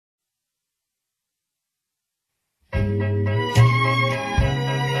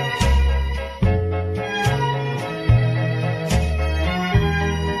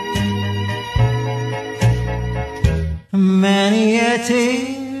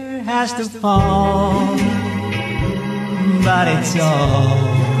has to fall, but it's all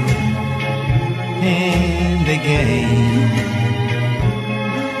in the game.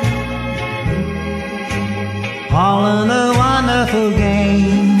 All in a wonderful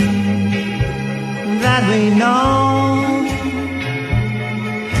game that we know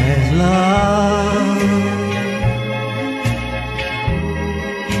as love.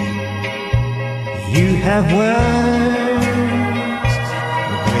 You have worked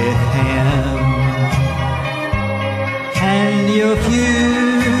with him, and your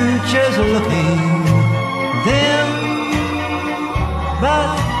future's looking dim, but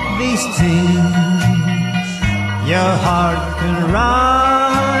these things your heart can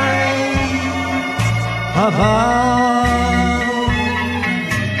rise above.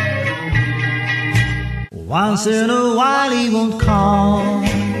 Once in a while he won't call,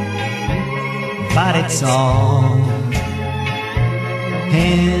 but it's all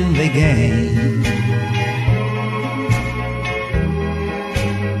in the game.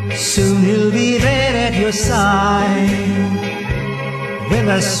 Soon he'll be there at your side with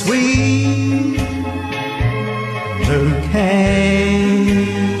a sweet bouquet,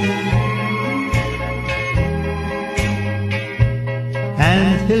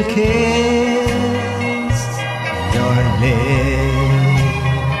 and he'll kiss your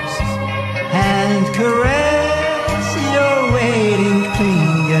lips and caress your waiting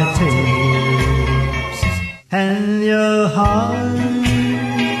fingertips, and your heart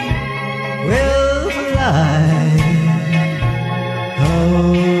will fly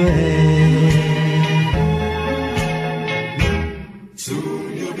away.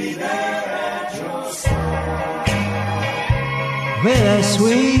 Soon you'll be there at your side with a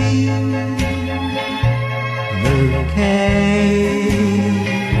sweet bouquet,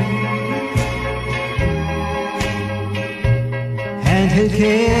 and he'll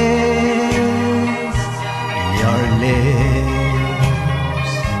kiss your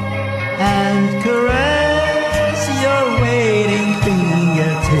lips and caress